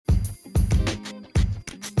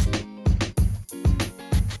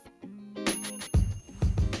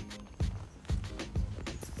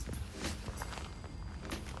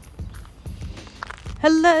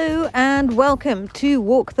Hello and welcome to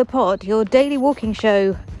Walk the Pod, your daily walking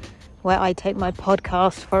show where I take my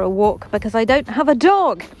podcast for a walk because I don't have a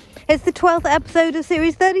dog. It's the 12th episode of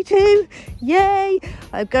series 32. Yay!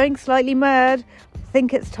 I'm going slightly mad. I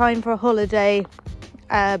think it's time for a holiday,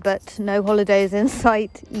 but no holidays in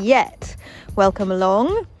sight yet. Welcome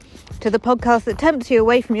along to the podcast that tempts you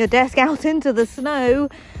away from your desk out into the snow.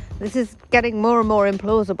 This is getting more and more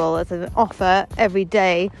implausible as an offer every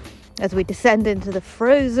day as we descend into the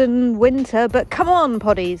frozen winter. But come on,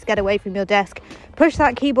 poddies, get away from your desk, push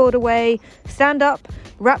that keyboard away, stand up,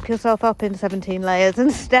 wrap yourself up in 17 layers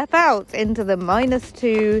and step out into the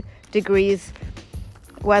 -2 degrees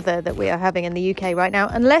weather that we are having in the UK right now,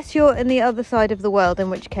 unless you're in the other side of the world, in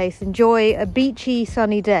which case enjoy a beachy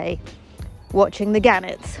sunny day watching the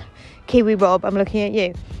gannets. Kiwi Rob, I'm looking at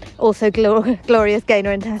you. Also Glorious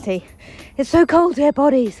Gaynor and Tatty. It's so cold here,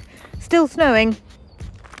 poddies. Still snowing.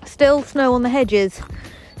 Still snow on the hedges,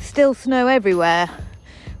 still snow everywhere.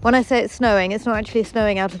 When I say it's snowing, it's not actually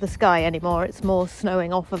snowing out of the sky anymore, it's more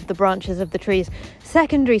snowing off of the branches of the trees.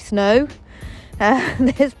 Secondary snow.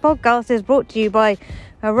 This podcast is brought to you by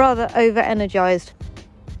a rather over-energised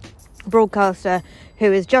broadcaster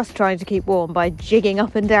who is just trying to keep warm by jigging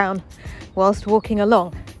up and down whilst walking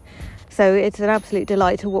along. So it's an absolute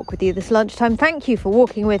delight to walk with you this lunchtime. Thank you for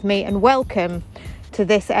walking with me and welcome to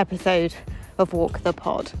this episode of Walk the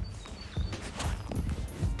Pod.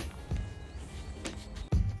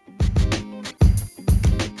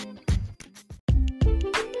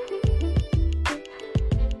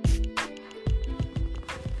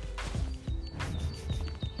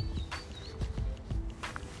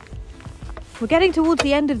 We're getting towards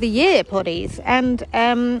the end of the year, poddies, and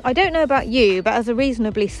I don't know about you, but as a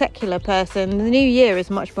reasonably secular person, the new year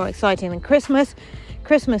is much more exciting than Christmas.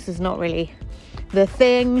 Christmas is not really the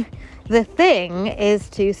thing. The thing is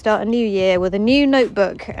to start a new year with a new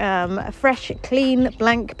notebook, fresh, clean,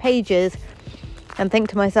 blank pages, and think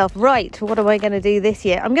to myself, right, what am I going to do this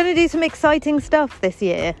year? I'm going to do some exciting stuff this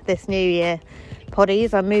new year.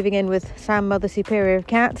 Poddies, I'm moving in with Sam, Mother Superior of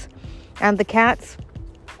Cats, and the cats.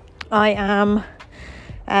 I am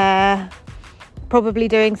probably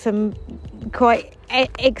doing some quite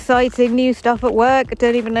exciting new stuff at work. I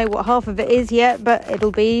don't even know what half of it is yet, but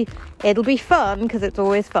it'll be fun because it's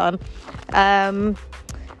always fun.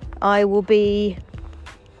 I will be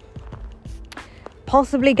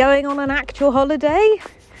possibly going on an actual holiday,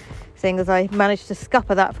 seeing as I managed to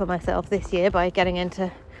scupper that for myself this year by getting into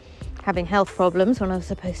having health problems when I was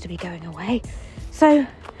supposed to be going away. So,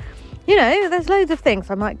 you know, there's loads of things.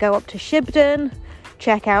 I might go up to Shibden,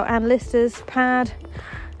 check out Anne Lister's pad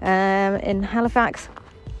in Halifax.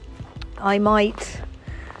 I might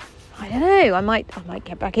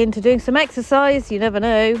get back into doing some exercise. You never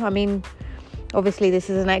know. I mean, obviously this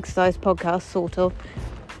is an exercise podcast, sort of,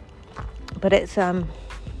 but it's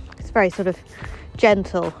very sort of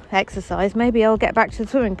gentle exercise. Maybe I'll get back to the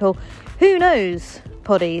swimming pool. Who knows,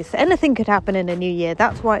 poddies? Anything could happen in a new year.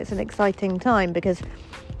 That's why it's an exciting time, because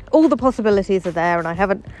all the possibilities are there and I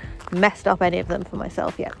haven't messed up any of them for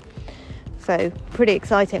myself yet. So, pretty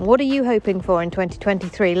exciting. What are you hoping for in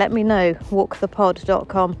 2023? Let me know.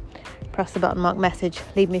 walkthepod.com. Press the button mark message.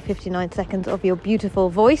 Leave me 59 seconds of your beautiful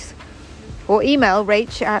voice. Or email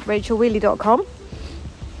rach@rachelwheely.com.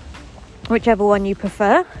 Whichever one you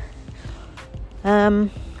prefer.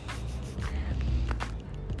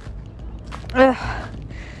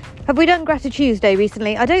 Have we done Gratitude Tuesday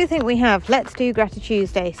recently? I don't think we have. Let's do Gratitude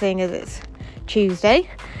Tuesday, seeing as it's Tuesday.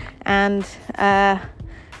 And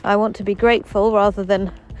I want to be grateful rather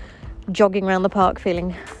than jogging around the park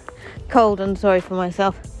feeling cold and sorry for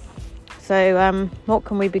myself. So what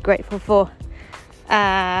can we be grateful for?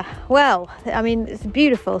 Well, I mean, it's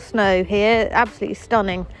beautiful snow here. Absolutely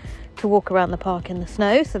stunning to walk around the park in the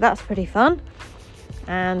snow. So that's pretty fun.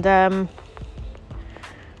 And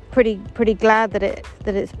pretty glad that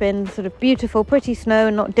it's been sort of beautiful, pretty snow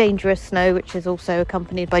and not dangerous snow, which is also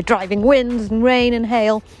accompanied by driving winds and rain and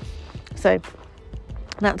hail. So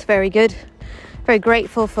that's very good. Very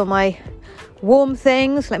grateful for my warm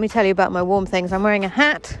things. Let me tell you about my warm things. I'm wearing a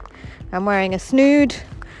hat. I'm wearing a snood.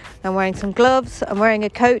 I'm wearing some gloves. I'm wearing a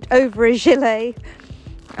coat over a gilet.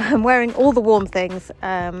 I'm wearing all the warm things.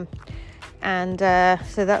 So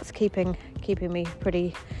that's keeping me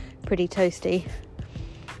pretty toasty.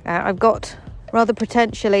 I've got rather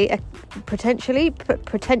pretentiously a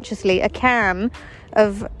can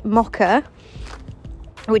of mocha,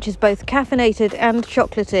 which is both caffeinated and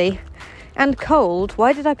chocolatey and cold.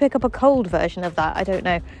 Why did I pick up a cold version of that? I don't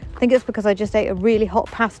know. I think it's because I just ate a really hot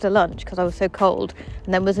pasta lunch because I was so cold,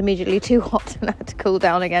 and then was immediately too hot and I had to cool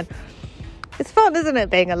down again. It's fun, isn't it,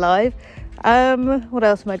 being alive? What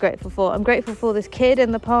else am I grateful for? I'm grateful for this kid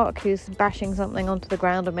in the park who's bashing something onto the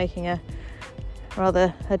ground and making a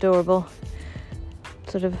rather adorable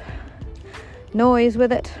sort of noise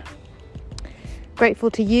with it. Grateful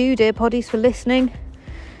to you, dear poddies, for listening.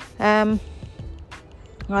 I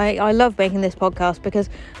love making this podcast because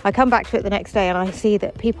I come back to it the next day and I see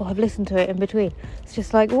that people have listened to it in between. It's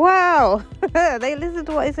just like, wow, they listened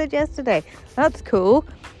to what I said yesterday. That's cool.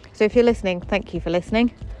 So if you're listening, thank you for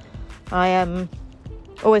listening. I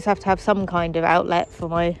always have to have some kind of outlet for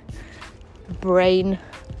my brain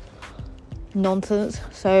nonsense.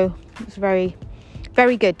 So it's very,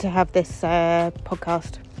 very good to have this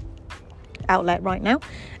podcast outlet right now,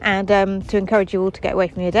 and to encourage you all to get away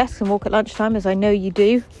from your desks and walk at lunchtime, as I know you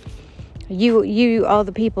do. You are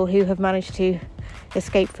the people who have managed to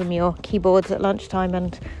escape from your keyboards at lunchtime,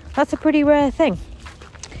 and that's a pretty rare thing.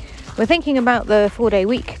 We're thinking about the 4-day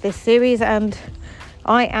week, this series, and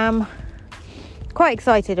I am quite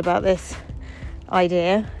excited about this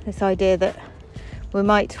idea that we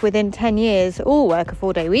might within 10 years all work a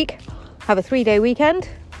 4-day week, have a 3-day weekend,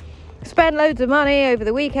 spend loads of money over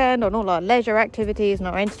the weekend on all our leisure activities and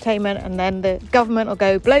our entertainment, and then the government will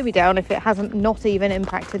go blow me down if it hasn't not even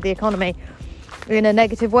impacted the economy in a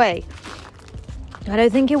negative way. I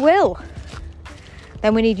don't think it will.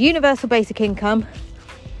 Then we need universal basic income,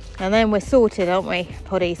 and then we're sorted, aren't we,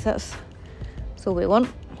 poddies? That's all we want.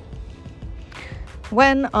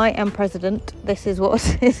 When I am president, this is what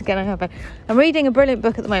is going to happen. I'm reading a brilliant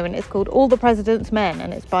book at the moment. It's called All the President's Men,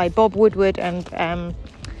 and it's by Bob Woodward and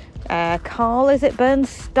Carl, is it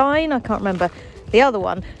Bernstein? I can't remember. The other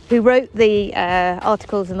one, who wrote the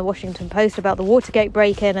articles in the Washington Post about the Watergate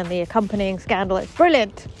break-in and the accompanying scandal. It's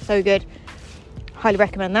brilliant. So good. Highly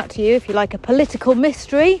recommend that to you if you like a political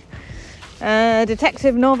mystery,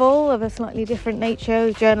 detective novel of a slightly different nature,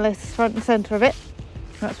 with journalists front and centre of it.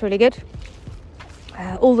 That's really good.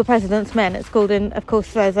 All the President's Men, it's called. In, of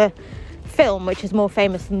course, there's a film which is more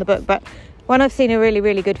famous than the book, but when I've seen a really,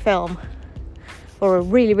 really good film or a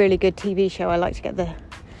really, really good TV show, I like to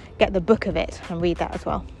get the book of it and read that as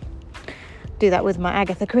well. Do that with my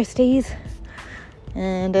Agatha Christie's,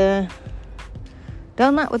 and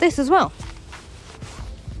done that with this as well.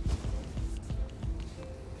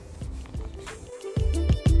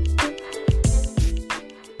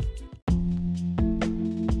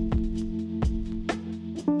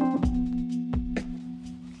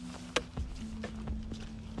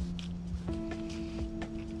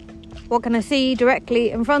 What can I see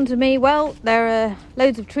directly in front of me? Well, there are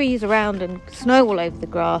loads of trees around and snow all over the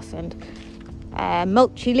grass, and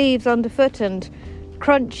mulchy leaves underfoot, and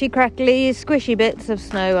crunchy, crackly, squishy bits of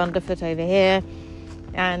snow underfoot over here,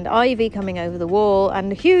 and ivy coming over the wall,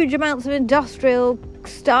 and huge amounts of industrial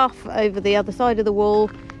stuff over the other side of the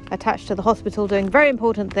wall, attached to the hospital, doing very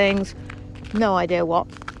important things. No idea what.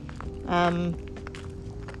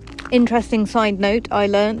 Interesting side note, I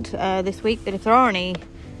learnt this week that if there are any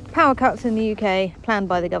power cuts in the UK planned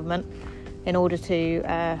by the government in order to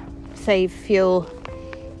save fuel,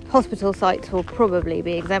 hospital sites will probably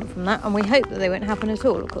be exempt from that, and we hope that they won't happen at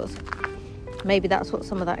all, of course. Maybe that's what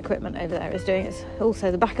some of that equipment over there is doing. It's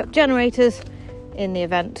also the backup generators in the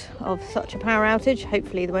event of such a power outage.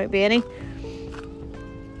 Hopefully there won't be any.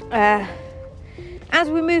 As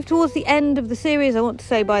we move towards the end of the series, I want to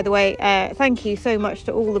say, by the way, thank you so much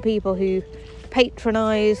to all the people who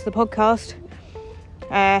patronise the podcast.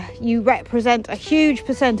 You represent a huge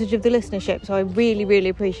percentage of the listenership, so I really, really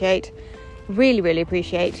appreciate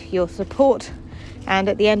your support. And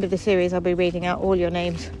at the end of the series, I'll be reading out all your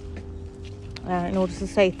names in order to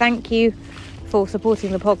say thank you for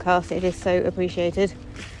supporting the podcast. It is so appreciated.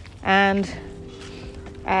 And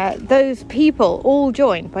those people all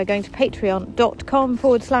join by going to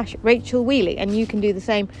patreon.com/Rachel Wheely, and you can do the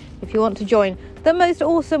same if you want to join the most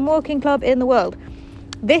awesome walking club in the world.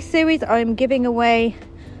 This series, I'm giving away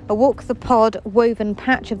a Walk the Pod woven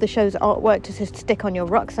patch of the show's artwork to stick on your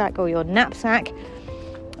rucksack or your knapsack.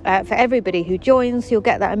 For everybody who joins, you'll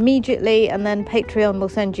get that immediately, and then Patreon will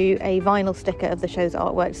send you a vinyl sticker of the show's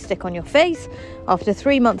artwork to stick on your face after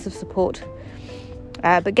 3 months of support.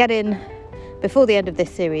 But get in before the end of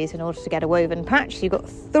this series in order to get a woven patch. So you've got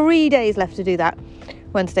 3 days left to do that: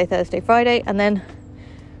 Wednesday, Thursday, Friday, and then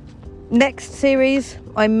next series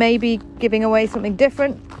I may be giving away something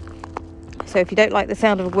different. So if you don't like the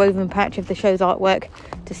sound of a woven patch of the show's artwork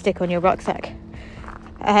to stick on your rucksack,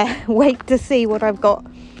 wait to see what I've got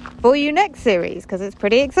for you next series, because it's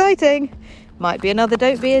pretty exciting. Might be another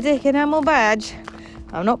Don't Be a Dick enamel badge.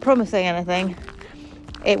 I'm not promising anything.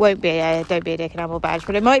 It won't be a Don't Be a Dick enamel badge,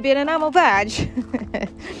 but it might be an enamel badge.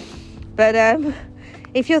 But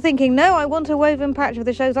If you're thinking, no, I want a woven patch of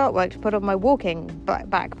the show's artwork to put on my walking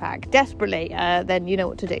backpack desperately, then you know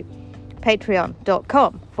what to do.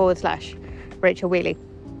 Patreon.com/Rachel Wheely.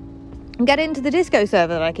 And get into the Disco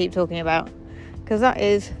server that I keep talking about, because that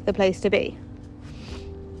is the place to be.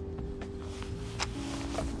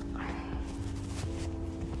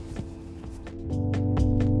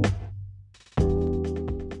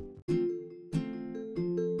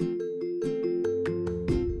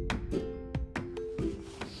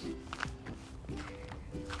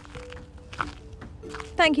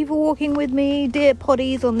 Thank you for walking with me, dear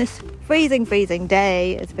poddies, on this freezing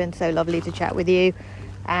day. It's been so lovely to chat with you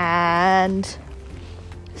and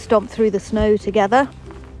stomp through the snow together.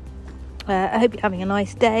 I hope you're having a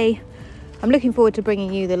nice day. I'm looking forward to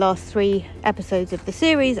bringing you the last 3 episodes of the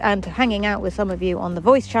series and to hanging out with some of you on the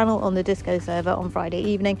voice channel on the Disco server on Friday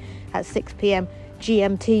evening at 6 p.m.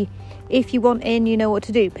 GMT. If you want in, you know what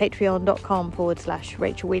to do.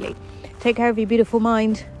 Patreon.com/Rachel Wheely. Take care of your beautiful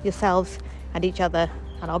mind, yourselves and each other.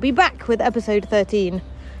 And I'll be back with episode 13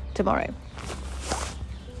 tomorrow.